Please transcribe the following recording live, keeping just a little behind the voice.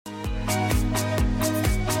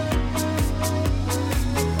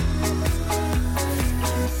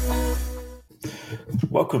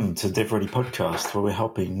Welcome to DevReady podcast, where we're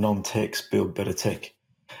helping non-techs build better tech.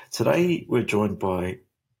 Today, we're joined by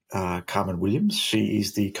Carmen Williams. She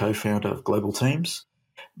is the co-founder of Global Teams.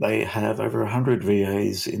 They have over 100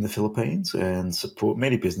 VAs in the Philippines and support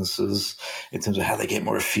many businesses in terms of how they get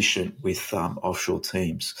more efficient with offshore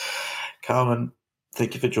teams. Carmen,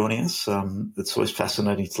 thank you for joining us. It's always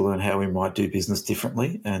fascinating to learn how we might do business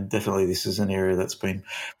differently, and definitely this is an area that's been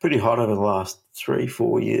pretty hot over the last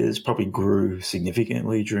 3-4 years, probably grew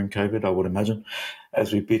significantly during COVID, I would imagine,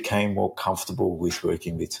 as we became more comfortable with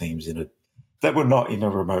working with teams that were in a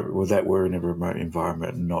remote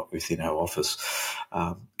environment and not within our office.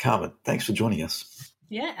 Carmen, thanks for joining us.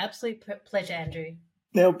 Yeah, absolute pleasure, Andrew.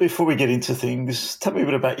 Now, before we get into things, tell me a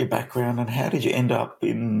bit about your background and how did you end up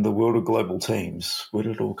in the world of global teams? Where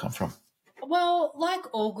did it all come from? Well,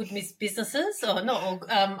 like all good businesses, or not all,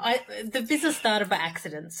 the business started by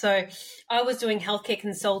accident. So I was doing healthcare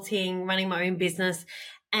consulting, running my own business,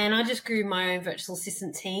 and I just grew my own virtual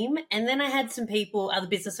assistant team. And then I had some people, other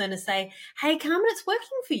business owners say, hey, Carmen, it's working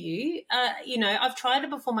for you. I've tried it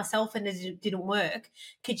before myself and it didn't work.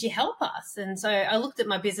 Could you help us? And so I looked at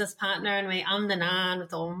my business partner and we and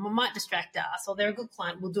thought, we might distract us, or they're a good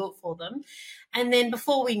client, we'll do it for them. And then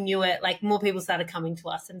before we knew it, more people started coming to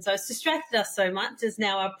us. And so it's distracted us so much. It's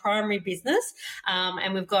now our primary business.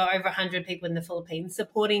 And we've got over 100 people in the Philippines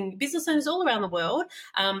supporting business owners all around the world,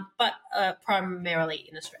 but primarily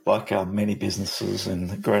in Australia. Like many businesses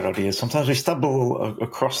and great ideas, sometimes we stumble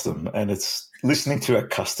across them, and it's listening to our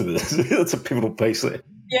customers. That's a pivotal piece there.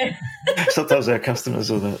 Yeah. Sometimes our customers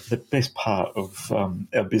are the best part of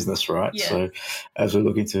our business, right? Yeah. So as we're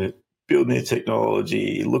looking to build new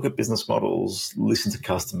technology, look at business models, listen to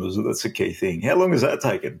customers, that's a key thing. How long has that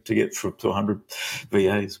taken to get to 100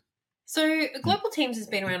 VAs? So Global Teams has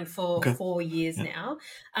been around for 4 years now,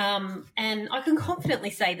 and I can confidently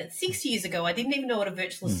say that 6 years ago I didn't even know what a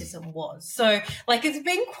virtual assistant was. So it's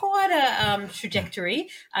been quite a trajectory,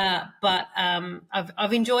 but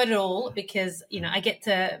I've enjoyed it all because I get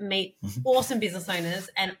to meet awesome business owners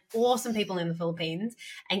and awesome people in the Philippines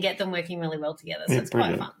and get them working really well together. So it's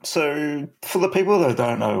brilliant. Quite fun. So for the people that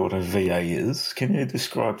don't know what a VA is, can you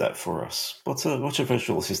describe that for us? What's a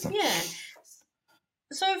virtual assistant? Yeah.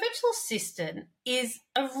 So a virtual assistant is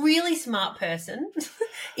a really smart person.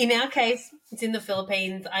 In our case, it's in the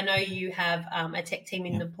Philippines. I know you have a tech team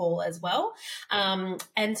in Nepal as well.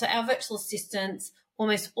 And so our virtual assistants,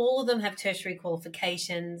 almost all of them have tertiary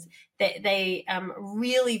qualifications. They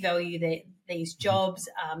really value these jobs.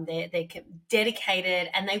 They're dedicated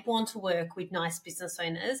and they want to work with nice business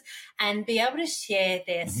owners and be able to share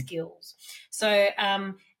their skills. So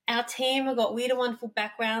our team have got weird and wonderful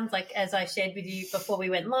backgrounds. As I shared with you before we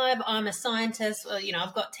went live, I'm a scientist.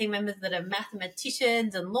 I've got team members that are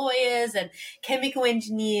mathematicians and lawyers and chemical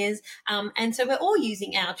engineers. And so we're all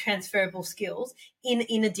using our transferable skills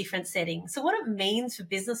in a different setting. So what it means for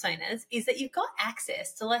business owners is that you've got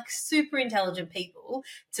access to super intelligent people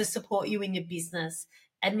to support you in your business.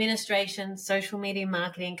 Administration, social media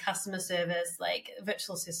marketing, customer service,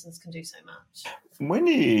 virtual assistants can do so much. When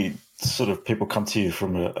people come to you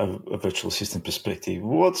from a virtual assistant perspective,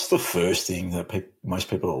 what's the first thing that most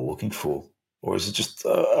people are looking for? Or is it just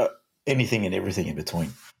anything and everything in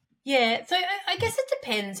between? Yeah, so I guess it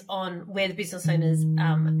depends on where the business owner's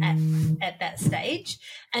at that stage.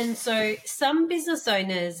 And so some business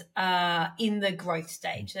owners are in the growth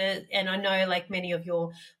stage. And I know many of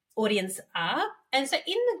your audience are. And so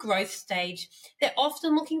in the growth stage, they're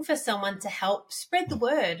often looking for someone to help spread the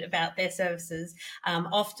word about their services,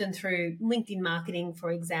 often through LinkedIn marketing,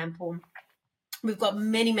 for example. We've got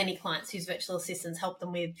many, many clients whose virtual assistants help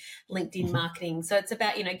them with LinkedIn marketing. So it's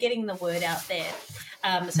about, getting the word out there.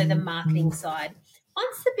 So the marketing side.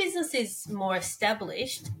 Once the business is more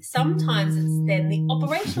established, sometimes it's then the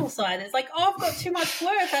operational side. It's I've got too much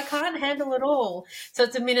work. I can't handle it all. So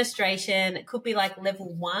it's administration. It could be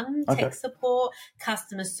level 1 tech support,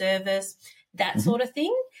 customer service, that sort of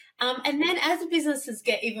thing. And then as the businesses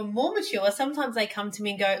get even more mature, sometimes they come to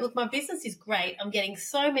me and go, look, my business is great. I'm getting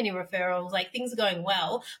so many referrals, things are going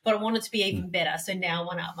well, but I want it to be even better. So now I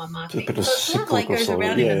want to up my marketing. It's a bit of cyclical goes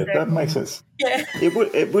around in a circle. That makes sense. Yeah.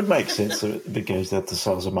 It would make sense if it goes out to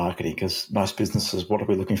sales and marketing, because most businesses, what are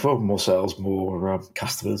we looking for? More sales, more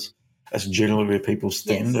customers. That's generally where people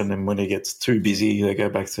stand. Yes. And then when it gets too busy, they go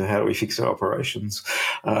back to how do we fix our operations?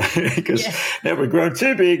 Because now we've grown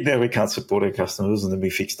too big, now we can't support our customers, and then we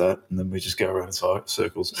fix that, and then we just go around in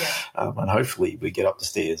circles. Yeah. And hopefully we get up the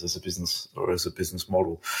stairs as a business or as a business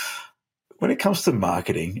model. When it comes to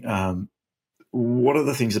marketing, what are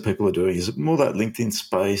the things that people are doing? Is it more that LinkedIn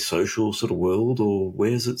space, social sort of world, or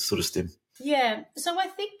where does it sort of stem? Yeah. So I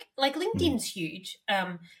think like LinkedIn's huge.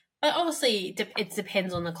 But obviously, it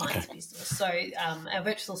depends on the client's business. So our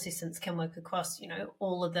virtual assistants can work across,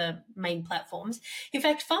 all of the main platforms. In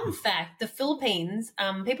fact, fun fact, the Philippines,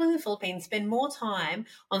 people in the Philippines spend more time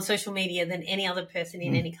on social media than any other person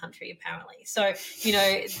in any country, apparently. So,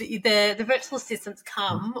 the virtual assistants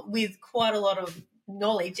come with quite a lot of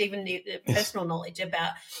knowledge, even personal knowledge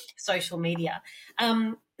about social media.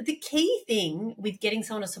 The key thing with getting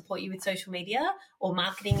someone to support you with social media or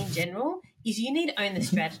marketing in general is you need to own the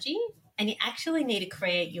strategy, and you actually need to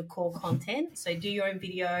create your core content. So do your own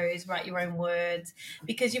videos, write your own words,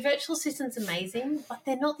 because your virtual assistant's amazing, but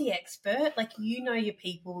they're not the expert. Like, your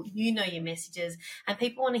people, your messages, and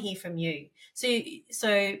people want to hear from you. So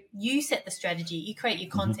you set the strategy, you create your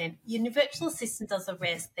content. Your virtual assistant does the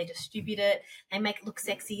rest. They distribute it, they make it look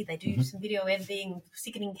sexy, they do some video editing,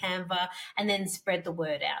 stick it in Canva, and then spread the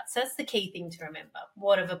word out. So that's the key thing to remember,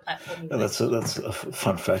 whatever platform you That's a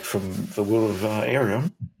fun fact from the world of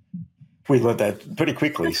Arion. We learned that pretty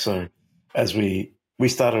quickly. So as we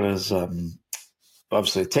started as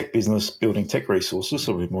obviously a tech business, building tech resources,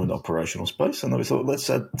 so we're more in the operational space, and then we thought, let's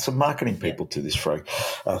add some marketing people to this fray.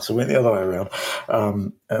 So we went the other way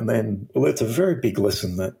around. And then we learned a very big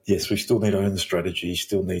lesson that, yes, we still need to own the strategy,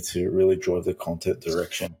 still need to really drive the content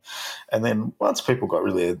direction. And then once people got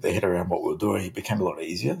really their head around what we were doing, it became a lot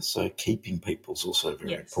easier. So keeping people is also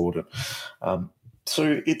very important.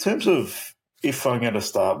 So in terms of, if I'm going to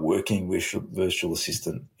start working with a virtual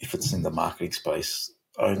assistant, if it's in the marketing space,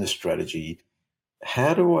 own the strategy,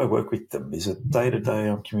 how do I work with them? Is it day-to-day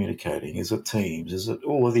I'm communicating? Is it Teams? Is it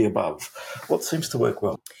all of the above? What seems to work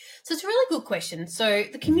well? So it's a really good question. So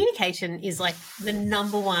the communication is like the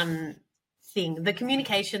number one thing, the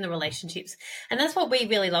communication, the relationships. And that's what we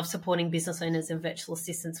really love supporting business owners and virtual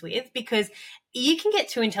assistants with, because you can get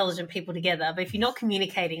two intelligent people together, but if you're not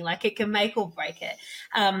communicating, like, it can make or break it.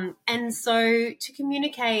 And so to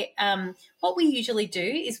communicate, what we usually do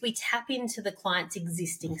is we tap into the client's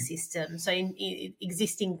existing system, so in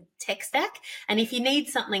existing tech stack. And if you need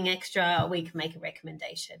something extra, we can make a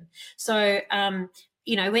recommendation. So, when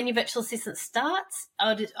your virtual assistant starts,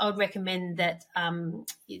 I would recommend that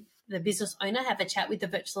the business owner have a chat with the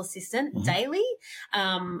virtual assistant daily,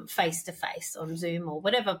 face-to-face on Zoom or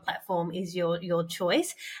whatever platform is your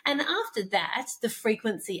choice. And after that, the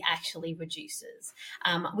frequency actually reduces.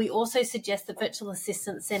 We also suggest that virtual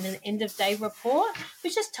assistants send an end-of-day report,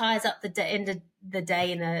 which just ties up the end of the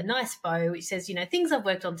day in a nice bow, which says, things I've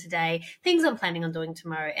worked on today, things I'm planning on doing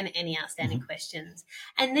tomorrow, and any outstanding questions.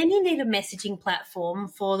 And then you need a messaging platform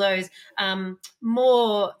for those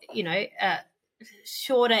more,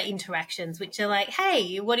 shorter interactions, which are like,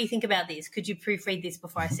 hey, what do you think about this? Could you proofread this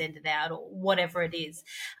before I send it out, or whatever it is?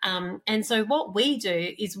 And so what we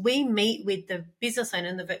do is we meet with the business owner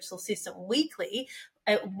and the virtual assistant weekly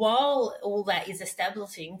while all that is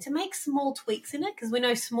establishing, to make small tweaks in it, because we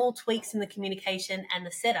know small tweaks in the communication and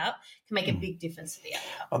the setup can make a big difference to the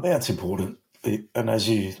outcome. I think that's important. And as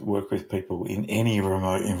you work with people in any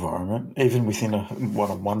remote environment, even within a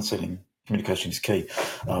one-on-one setting, communication is key.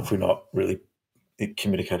 If we're not really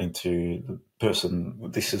communicating to the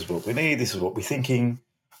person, this is what we need, this is what we're thinking,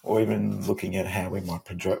 or even looking at how we might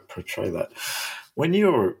portray that. When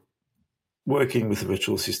you're working with a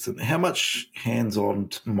virtual assistant, how much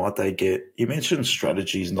hands-on might they get? You mentioned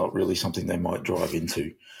strategy is not really something they might drive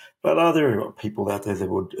into, but are there people out there that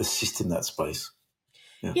would assist in that space?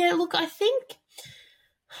 Yeah, look, I think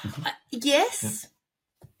yes,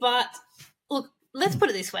 but look, let's put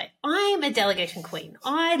it this way. I'm a delegation queen.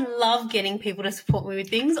 I love getting people to support me with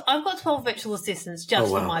things. I've got 12 virtual assistants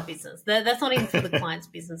just for my business. That's not even for the client's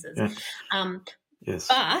businesses. Yes.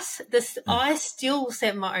 But I still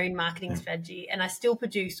set my own marketing strategy, and I still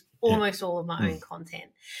produce almost all of my own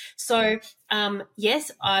content. So,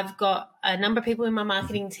 yes, I've got a number of people in my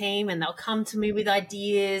marketing team, and they'll come to me with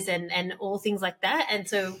ideas and all things like that. And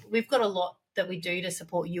so we've got a lot that we do to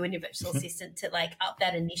support you and your virtual assistant to like up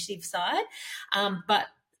that initiative side. But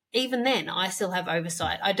even then, I still have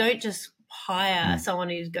oversight. I don't just hire someone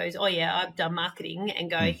who goes, oh yeah, I've done marketing,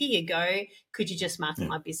 and go, here you go, could you just market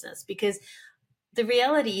my business? Because the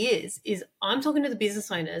reality is I'm talking to the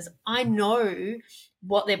business owners. I know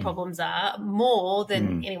what their problems are more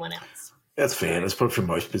than anyone else. That's fair. That's probably for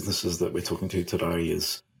most businesses that we're talking to today,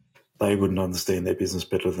 is they wouldn't understand their business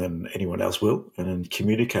better than anyone else will. And then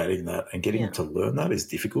communicating that and getting them to learn that is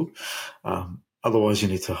difficult. Otherwise, you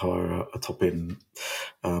need to hire a top-end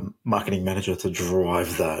marketing manager to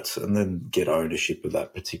drive that and then get ownership of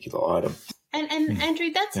that particular item. And And Andrew,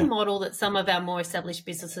 that's a model that some of our more established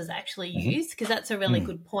businesses actually use, because that's a really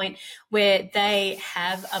good point, where they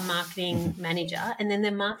have a marketing manager and then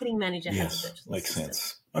their marketing manager has a virtual makes assistant.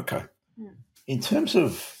 sense. Okay. In terms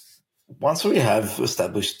of, once we have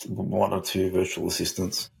established one or two virtual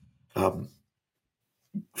assistants,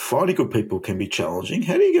 finding good people can be challenging.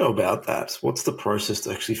 How do you go about that? What's the process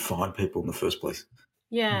to actually find people in the first place?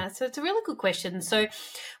 Yeah, so it's a really good question. So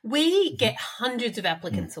we get hundreds of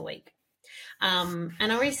applicants a week. And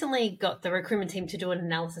I recently got the recruitment team to do an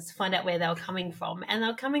analysis to find out where they were coming from, and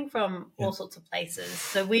they're coming from all sorts of places.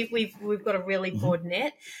 So we've got a really broad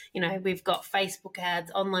net. You know, we've got Facebook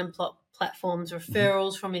ads, online platforms,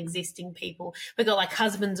 referrals from existing people. We've got like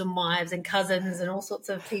husbands and wives and cousins and all sorts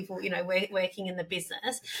of people, you know, working in the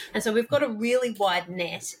business. And so we've got a really wide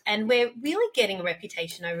net, and we're really getting a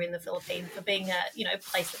reputation over in the Philippines for being a, you know,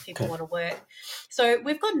 place that people want to work. So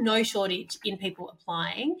we've got no shortage in people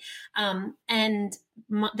applying. And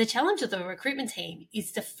the challenge of the recruitment team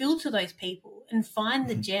is to filter those people and find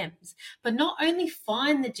the gems, but not only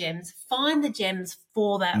find the gems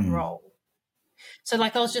for that role. So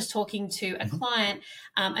like I was just talking to a client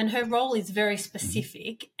and her role is very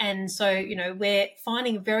specific. And so, you know, we're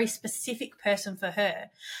finding a very specific person for her.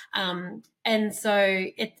 And so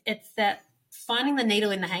it's that finding the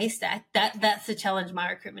needle in the haystack, that's the challenge my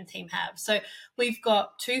recruitment team have. So we've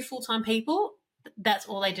got 2 full-time people. That's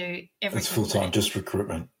all they do every single full-time, day. just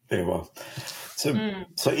recruitment. Very well. So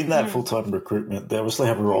in that full-time recruitment, they obviously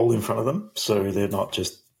have a role in front of them. So they're not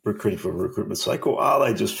just recruiting for recruitment's sake, or are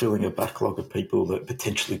they just filling a backlog of people that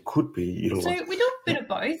potentially could be utilised? So we do a bit of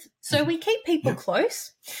both. So we keep people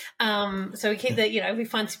close. So we keep we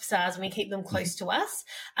find superstars and we keep them close to us.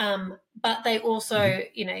 But they also,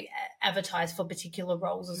 you know, advertise for particular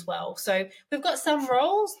roles as well. So we've got some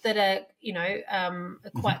roles that are, you know,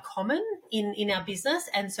 quite common in our business.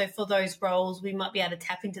 And so for those roles, we might be able to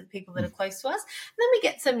tap into the people that are close to us. And then we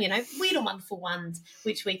get some, you know, weird and wonderful ones,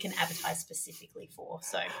 which we can advertise specifically for.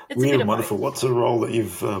 So it's weird a bit and wonderful. both. What's a role that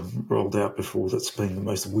you've rolled out before that's been the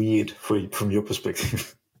most weird from your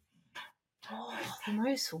perspective? Oh, the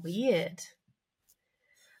most weird.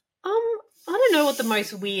 I don't know what the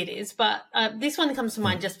most weird is, but this one comes to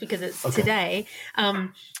mind just because it's today.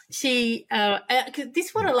 This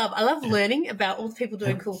is what I love. I love learning about all the people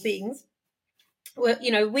doing cool things. Well,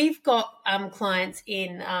 you know, we've got clients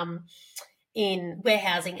in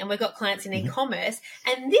warehousing and we've got clients in e-commerce,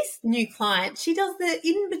 and this new client, she does the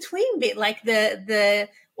in-between bit, like the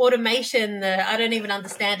automation, I don't even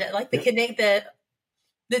understand it, like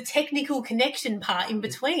the technical connection part in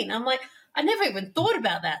between. I'm like, I never even thought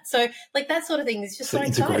about that. So, like, that sort of thing is just so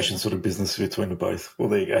integration exciting. Sort of business between the both. Well,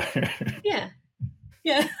 there you go.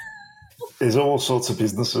 Yeah. There's all sorts of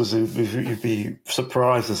businesses. You'd be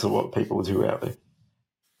surprised as to what people do out there.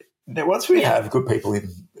 Now, once we have good people in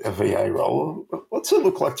a VA role, what's it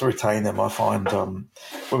look like to retain them? I find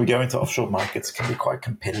when we go into offshore markets, it can be quite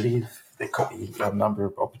competitive. There could be a number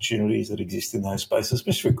of opportunities that exist in those spaces,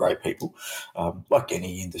 especially for great people. Like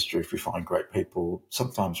any industry, if we find great people,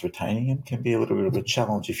 sometimes retaining them can be a little bit of a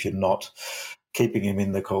challenge if you're not keeping them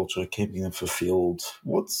in the culture, keeping them fulfilled.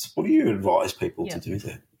 What do you advise people to do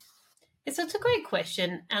there? So it's a great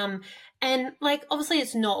question. And like, obviously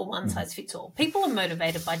it's not a one size fits all. People are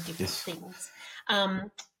motivated by different things.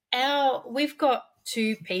 We've got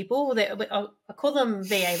 2 people that I call them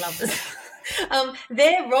VA lovers.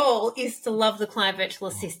 Their role is to love the client virtual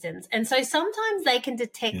assistants. And so sometimes they can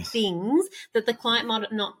detect things that the client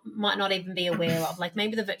might not even be aware of. Like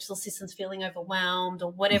maybe the virtual assistant's feeling overwhelmed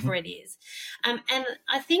or whatever it is. And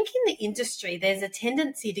I think in the industry, there's a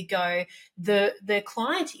tendency to go, the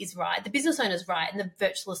client is right, the business owner's right, and the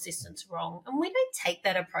virtual assistant's wrong. And we don't take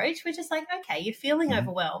that approach. We're just like, okay, you're feeling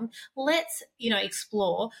overwhelmed. Let's, you know,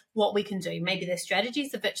 explore what we can do. Maybe there's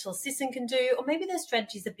strategies the virtual assistant can do, or maybe there's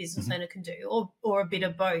strategies the business owner can do, or a bit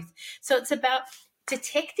of both. So it's about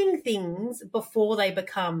detecting things before they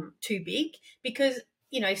become too big, because,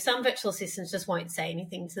 you know, some virtual assistants just won't say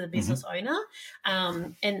anything to the business owner,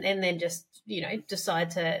 and then just, you know,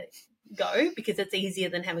 decide to go because it's easier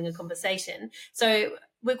than having a conversation. So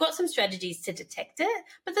we've got some strategies to detect it,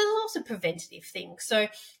 but there's also preventative things. So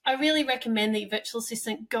I really recommend that your virtual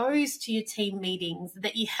assistant goes to your team meetings,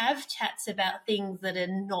 that you have chats about things that are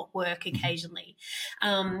not work occasionally.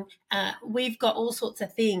 We've got all sorts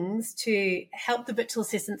of things to help the virtual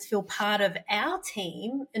assistants feel part of our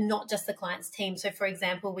team and not just the client's team. So, for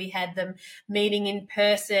example, we had them meeting in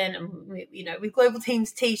person, and, you know, with Global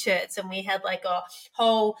Teams T-shirts, and we had like a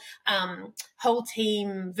whole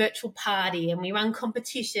team virtual party, and we run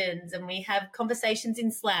competitions, and we have conversations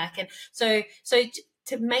in Slack. And so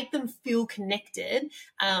to make them feel connected,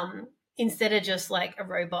 instead of just like a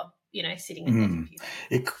robot, sitting at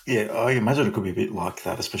their computer. I imagine it could be a bit like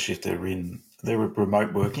that, especially if they're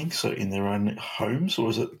remote working, so in their own homes, or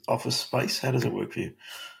is it office space? How does it work for you?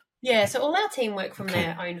 Yeah, so all our team work from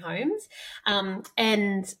their own homes,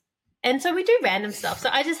 and so we do random stuff. So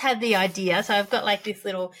I just had the idea. So I've got like this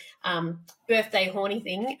little birthday horny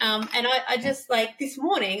thing, and I just like this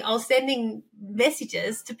morning I was sending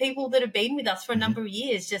messages to people that have been with us for a number of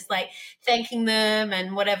years, just like thanking them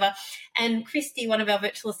and whatever. And Christy, one of our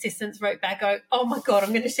virtual assistants, wrote back, "Oh my God, I'm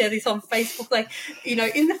going to share this on Facebook. Like,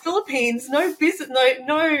 in the Philippines, no business,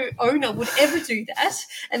 no owner would ever do that."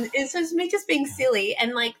 And so it's me just being silly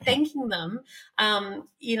and like thanking them,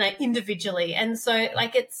 individually. And so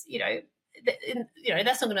like it's,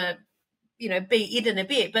 that's not going to, be it in a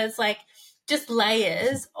bit, but it's like just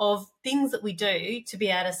layers of things that we do to be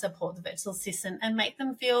able to support the virtual assistant and make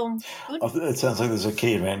them feel good. It sounds like there's a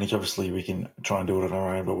key advantage. Obviously, we can try and do it on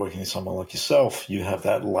our own, but working with someone like yourself, you have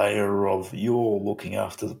that layer of you're looking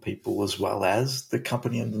after the people as well as the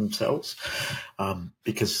company and themselves.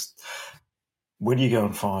 Because when you go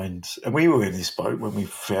and find, and we were in this boat when we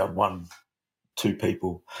found two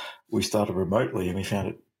people, we started remotely and we found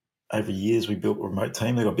it over years. We built a remote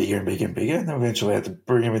team. They got bigger and bigger and bigger, and then eventually had to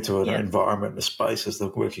bring them into an environment, a space as they're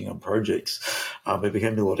working on projects. It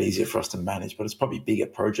became a lot easier for us to manage, but it's probably bigger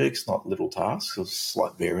projects, not little tasks. There's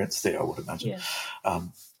slight variance there, I would imagine.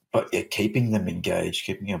 But keeping them engaged,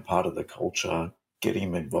 keeping them part of the culture,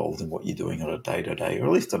 getting them involved in what you're doing on a day-to-day, or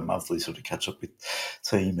at least a monthly sort of catch-up with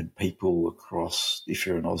team and people across, if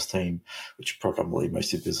you're an Oz team, which probably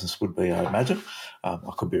most of your business would be, I imagine. I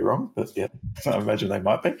could be wrong, but yeah, I imagine they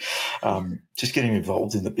might be. Just getting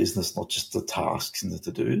involved in the business, not just the tasks and the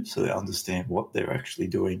to-dos, so they understand what they're actually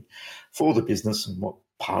doing for the business and what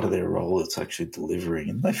part of their role it's actually delivering,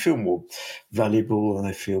 and they feel more valuable and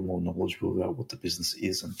they feel more knowledgeable about what the business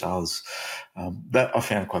is and does. That I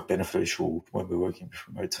found quite beneficial when we're working with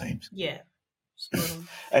remote teams. Yeah.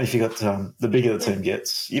 And if you got the bigger the team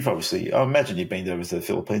gets, you've obviously, I imagine you've been there with the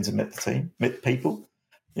Philippines and met people.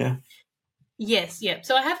 Yeah. Yes, yeah.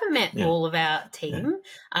 So I haven't met all of our team,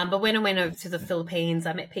 but when I went over to the Philippines,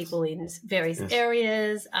 I met people in various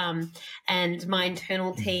areas, and my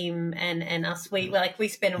internal team and us. We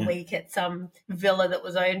spent a week at some villa that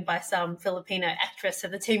was owned by some Filipino actress, so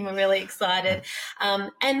the team were really excited.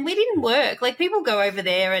 And we didn't work. Like people go over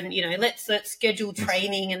there and let's schedule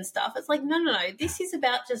training and stuff. It's like no. This is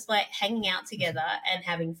about just like hanging out together and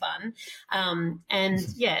having fun.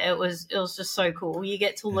 It was just so cool. You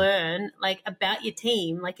get to learn like about your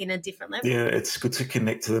team, like in a different level. Yeah, it's good to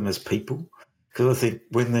connect to them as people, because I think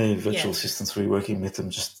when they're virtual assistants, we're working with them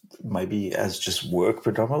just maybe as just work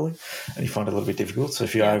predominantly, and you find it a little bit difficult. So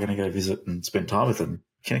if you are going to go visit and spend time with them,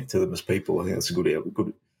 connect to them as people. I think that's a good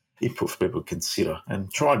input for people to consider,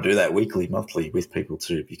 and try and do that weekly, monthly with people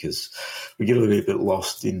too, because we get a little bit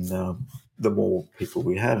lost in the more people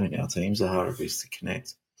we have in our teams, the harder it is to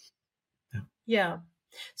connect. Yeah.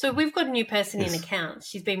 So we've got a new person in accounts.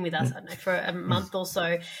 She's been with us, I don't know, for a month or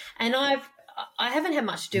so, and I haven't had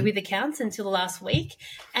much to do with accounts until last week.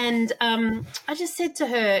 And I just said to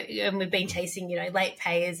her, and we've been chasing, late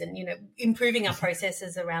payers and, improving our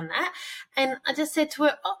processes around that. And I just said to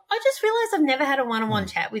her, I just realised I've never had a one-on-one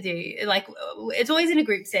chat with you. Like it's always in a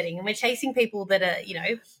group setting, and we're chasing people that are,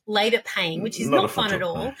 late at paying, which is not fun at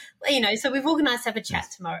all. No. So we've organised to have a chat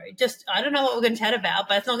tomorrow. Just, I don't know what we're going to chat about,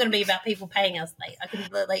 but it's not going to be about people paying us late. I can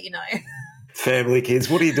let you know. Family, kids,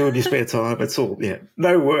 what do you do in your spare time? It's all,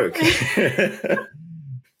 no work.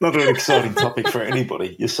 Not an exciting topic for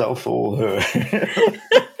anybody, yourself or her.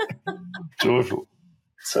 Joyful.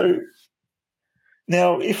 So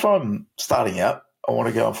now if I'm starting out, I want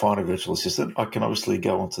to go and find a virtual assistant, I can obviously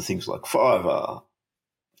go onto things like Fiverr,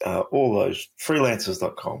 all those,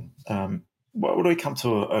 freelancers.com. Why would I come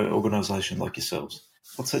to an organisation like yourselves?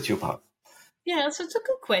 What sets you apart? Yeah, so it's a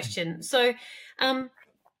good question. So,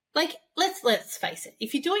 let's face it.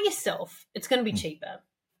 If you do it yourself, it's going to be cheaper.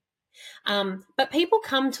 But people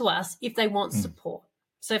come to us if they want support.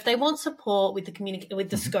 So if they want support with the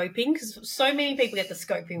scoping, because so many people get the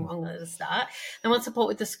scoping wrong at the start. They want support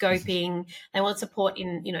with the scoping. They want support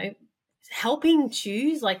in, helping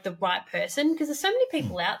choose like the right person, because there's so many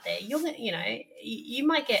people out there. You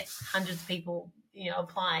might get hundreds of people,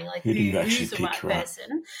 applying, like who's the right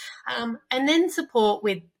person, and then support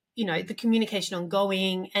with the communication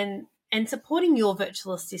ongoing and supporting your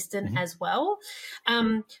virtual assistant as well.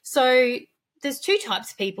 So there's two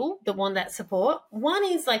types of people that want that support. One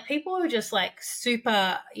is like people who are just like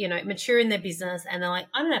super, mature in their business, and they're like,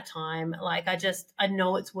 I don't have time. Like, I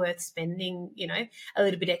know it's worth spending, a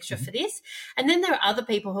little bit extra for this. And then there are other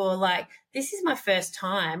people who are like, this is my first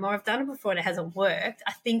time, or I've done it before and it hasn't worked.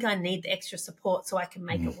 I think I need the extra support so I can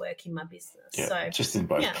make it work in my business. Yeah, so just in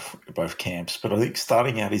both camps. But I think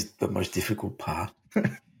starting out is the most difficult part.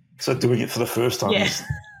 So doing it for the first time is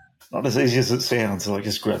not as easy as it sounds. Like,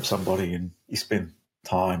 just grab somebody and you spend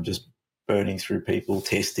time just burning through people,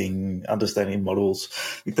 testing, understanding models.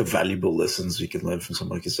 I think the valuable lessons you can learn from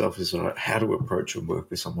someone like yourself is how to approach and work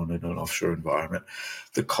with someone in an offshore environment.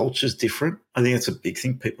 The culture's different. I think that's a big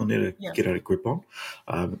thing people need to get a grip on.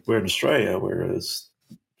 We're in Australia, whereas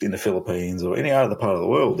in the Philippines or any other part of the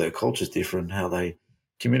world, their culture's different. How they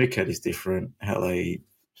communicate is different. How they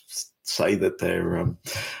say that they're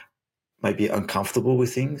maybe uncomfortable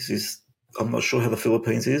with things is, I'm not sure how the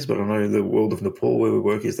Philippines is, but I know the world of Nepal where we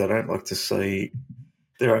work is they don't like to say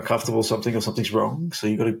they're uncomfortable with something or something's wrong. So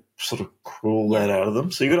you've got to sort of crawl that out of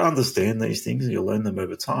them. So you've got to understand these things and you'll learn them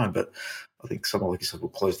over time. But I think someone like yourself will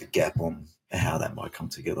close the gap on how that might come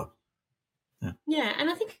together. Yeah, and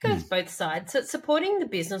I think it goes both sides. So it's supporting the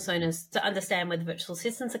business owners to understand where the virtual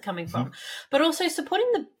assistants are coming from, but also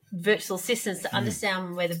supporting the virtual assistants to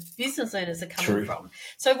understand where the business owners are coming from.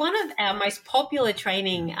 So one of our most popular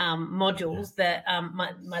training modules that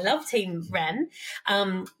my love team ran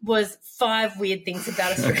was 5 weird things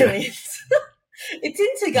about Australians. It's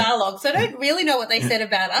in Tagalog, so I don't really know what they said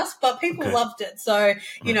about us, but people loved it. So,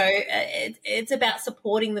 it's about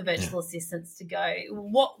supporting the virtual assistants to go,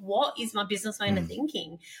 what is my business owner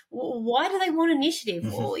thinking? Why do they want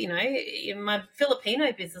initiative? Or, my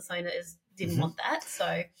Filipino business owners didn't want that.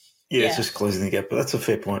 So, it's just closing the gap. But that's a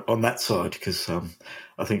fair point on that side, because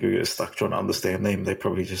I think we get stuck trying to understand them. They're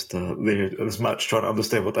probably just they're as much trying to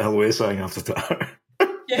understand what the hell we're saying after that.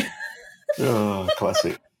 Oh,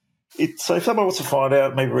 classic. So if someone wants to find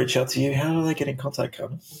out, maybe reach out to you, how do they get in contact,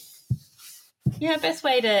 Carmen? Yeah, best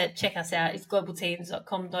way to check us out is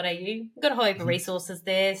globalteams.com.au. We've got a whole heap of resources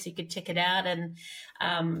there, so you could check it out and,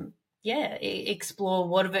 explore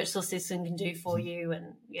what a virtual assistant can do for you,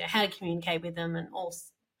 and how to communicate with them, and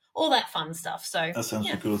all that fun stuff. So that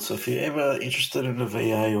sounds good. So if you're ever interested in a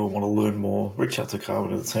VA or want to learn more, reach out to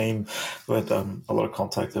Carmen and the team. We had a lot of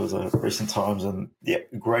contact over recent times, and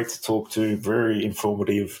great to talk to, very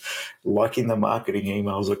informative, liking the marketing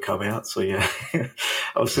emails that come out. So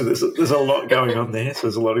obviously there's a lot going on there, so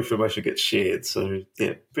there's a lot of information gets shared. So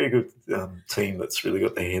very good team that's really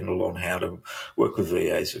got their handle on how to work with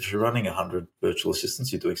VAs. If you're running 100 virtual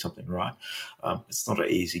assistants, you're doing something right. It's not an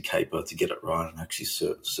easy caper to get it right and actually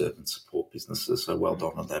serve and support businesses. So well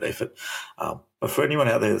done on that effort. But for anyone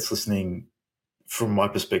out there that's listening, from my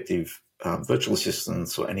perspective, virtual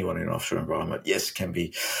assistants or anyone in an offshore environment, yes, can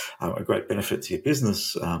be a great benefit to your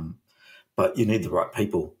business, but you need the right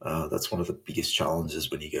people. That's one of the biggest challenges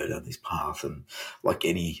when you go down this path. And like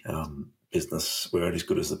any business, we're only as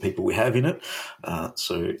good as the people we have in it.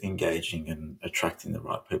 So engaging and attracting the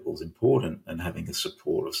right people is important, and having the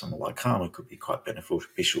support of someone like Carmen could be quite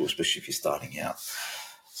beneficial, especially if you're starting out.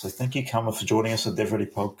 So thank you, Carmen, for joining us on the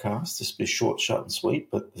DevReady podcast. This will be short, sharp and sweet,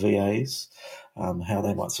 but VAs, how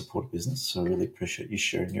they might support a business. So I really appreciate you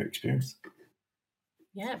sharing your experience.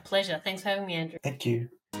 Yeah, pleasure. Thanks for having me, Andrew. Thank you.